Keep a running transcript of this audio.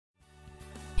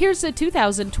Here's a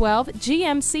 2012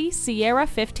 GMC Sierra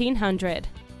 1500.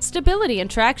 Stability and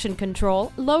traction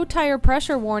control, low tire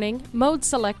pressure warning, mode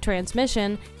select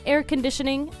transmission, air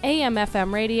conditioning,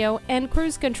 AM/FM radio, and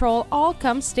cruise control all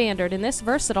come standard in this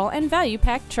versatile and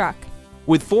value-packed truck.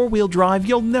 With four-wheel drive,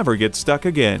 you'll never get stuck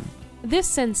again. This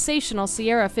sensational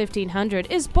Sierra 1500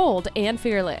 is bold and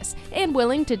fearless and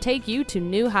willing to take you to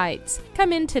new heights.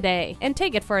 Come in today and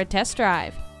take it for a test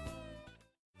drive.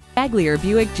 Baglier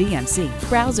Buick GMC.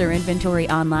 Browse our inventory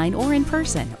online or in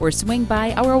person, or swing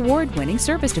by our award-winning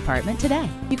service department today.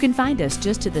 You can find us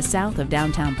just to the south of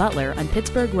downtown Butler on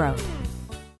Pittsburgh Road.